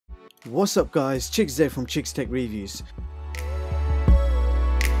What's up guys, MAGICSEE from Chicks Tech Reviews.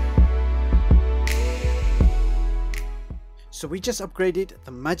 So we just upgraded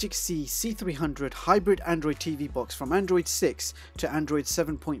the MAGICSEE C300 hybrid Android TV box from Android 6 to Android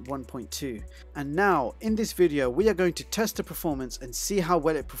 7.1.2. And now in this video we are going to test the performance and see how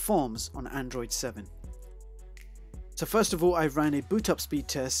well it performs on Android 7. So first of all, I ran a boot up speed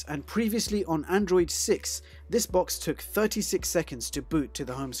test, and previously on Android 6 this box took 36 seconds to boot to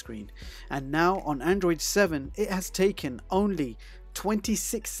the home screen, and now on Android 7 it has taken only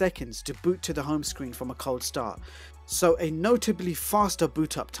 26 seconds to boot to the home screen from a cold start, so a notably faster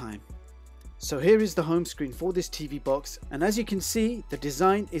boot up time. So here is the home screen for this TV box, and as you can see the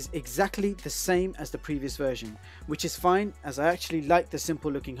design is exactly the same as the previous version, which is fine as I actually like the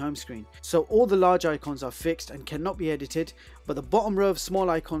simple looking home screen. So all the large icons are fixed and cannot be edited, but the bottom row of small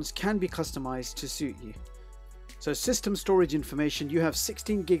icons can be customized to suit you. So system storage information, you have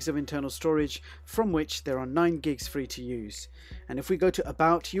 16 gigs of internal storage, from which there are 9 gigs free to use. And if we go to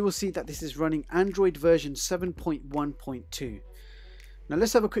about, you will see that this is running Android version 7.1.2. Now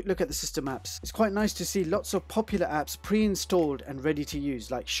let's have a quick look at the system apps. It's quite nice to see lots of popular apps pre-installed and ready to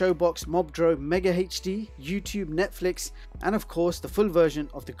use, like Showbox, Mobdro, Mega HD, YouTube, Netflix, and of course the full version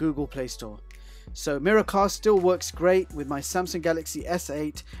of the Google Play Store. So Mirrorcast still works great with my Samsung Galaxy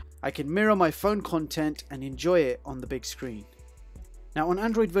S8. I can mirror my phone content and enjoy it on the big screen. Now on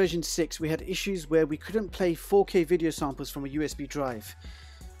Android version 6 we had issues where we couldn't play 4K video samples from a USB drive.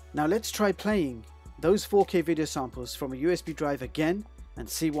 Now let's try playing those 4K video samples from a USB drive again and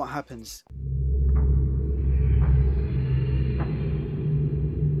see what happens.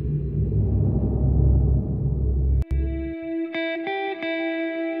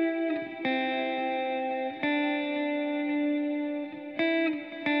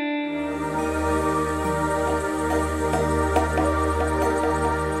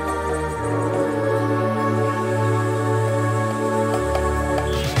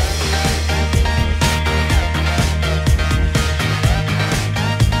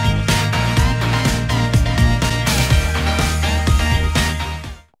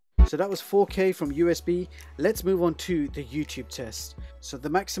 So that was 4K from USB. Let's move on to the YouTube test. So the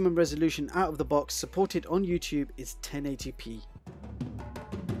maximum resolution out of the box supported on YouTube is 1080p.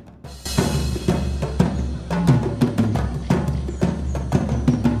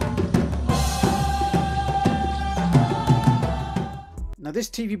 Now this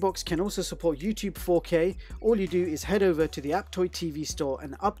TV box can also support YouTube 4K. All you do is head over to the Aptoide TV store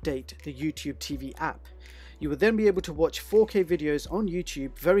and update the YouTube TV app. You will then be able to watch 4K videos on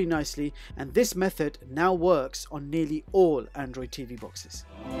YouTube very nicely, and this method now works on nearly all Android TV boxes.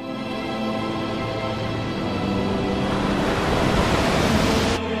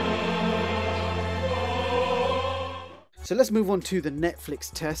 So let's move on to the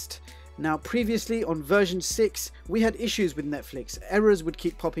Netflix test. Now previously on version 6 we had issues with Netflix. Errors would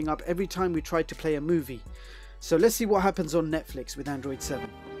keep popping up every time we tried to play a movie. So let's see what happens on Netflix with Android 7.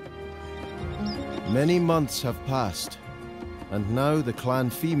 Many months have passed, and now the clan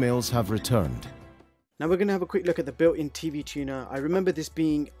females have returned. Now we're going to have a quick look at the built-in TV tuner. I remember this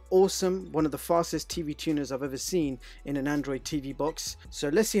being awesome, one of the fastest TV tuners I've ever seen in an Android TV box. So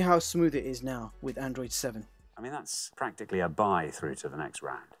let's see how smooth it is now with Android 7. I mean, that's practically a bye through to the next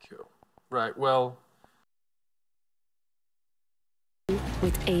round. Cool. Right, well...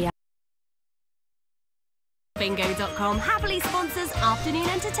 With AI. Bingo.com happily sponsors afternoon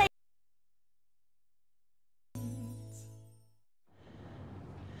entertainment.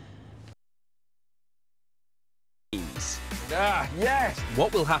 Ah, yes!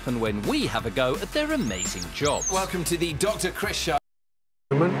 What will happen when we have a go at their amazing jobs? Welcome to the Dr. Chris Show.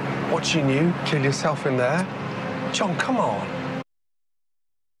 Watching you kill yourself in there. John, come on.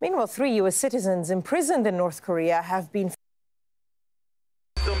 Meanwhile, 3 US citizens imprisoned in North Korea have been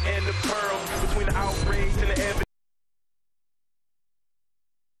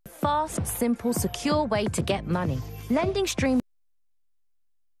Fast, simple, secure way to get money. Lending stream.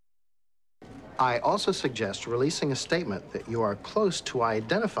 I also suggest releasing a statement that you are close to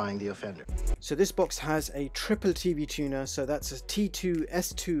identifying the offender. So this box has a triple TV tuner, so that's a T2,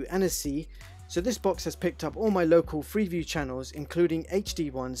 S2 and a C. So this box has picked up all my local Freeview channels, including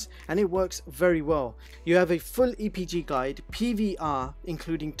HD ones, and it works very well. You have a full EPG guide, PVR,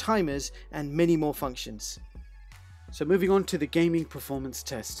 including timers and many more functions. So moving on to the gaming performance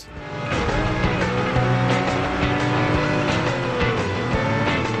test.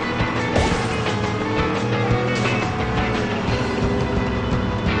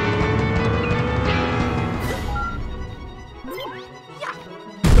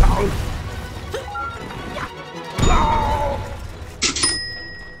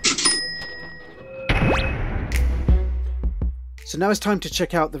 So now it's time to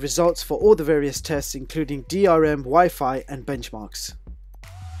check out the results for all the various tests, including DRM, Wi-Fi and benchmarks.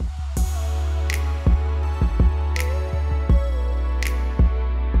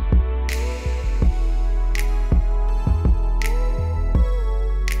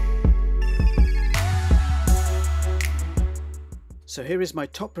 So here is my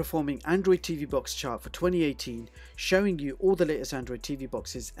top performing Android TV box chart for 2018, showing you all the latest Android TV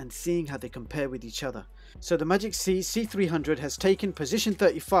boxes and seeing how they compare with each other. So the MAGICSEE C300 has taken position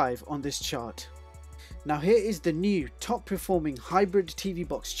 35 on this chart. Now here is the new top performing hybrid TV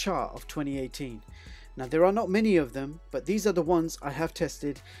box chart of 2018. Now there are not many of them, but these are the ones I have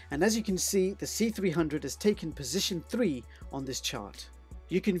tested, and as you can see, the C300 has taken position 3 on this chart.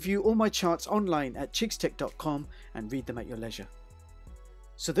 You can view all my charts online at chigstech.com and read them at your leisure.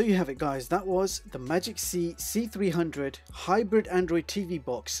 So there you have it guys, that was the MAGICSEE C300 hybrid Android TV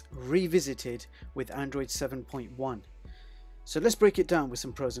box revisited with Android 7.1. So let's break it down with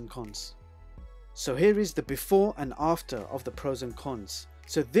some pros and cons. So here is the before and after of the pros and cons.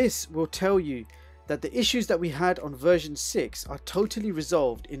 So this will tell you that the issues that we had on version 6 are totally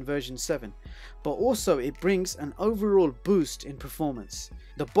resolved in version 7, but also it brings an overall boost in performance.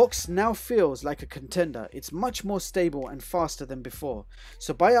 The box now feels like a contender. It's much more stable and faster than before.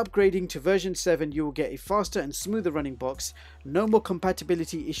 So by upgrading to version 7 you will get a faster and smoother running box, no more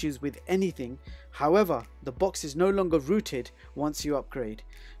compatibility issues with anything. However, the box is no longer rooted once you upgrade.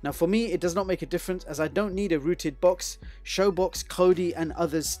 Now for me it does not make a difference as I don't need a rooted box. Showbox, Kodi and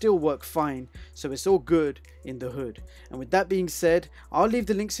others still work fine, so it's all good in the hood. And with that being said, I'll leave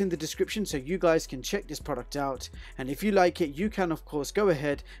the links in the description so you guys can check this product out, and if you like it you can of course go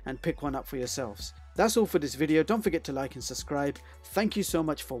ahead and pick one up for yourselves. That's all for this video. Don't forget to like and subscribe. Thank you so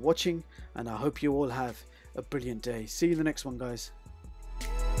much for watching, and I hope you all have a brilliant day. See you in the next one guys.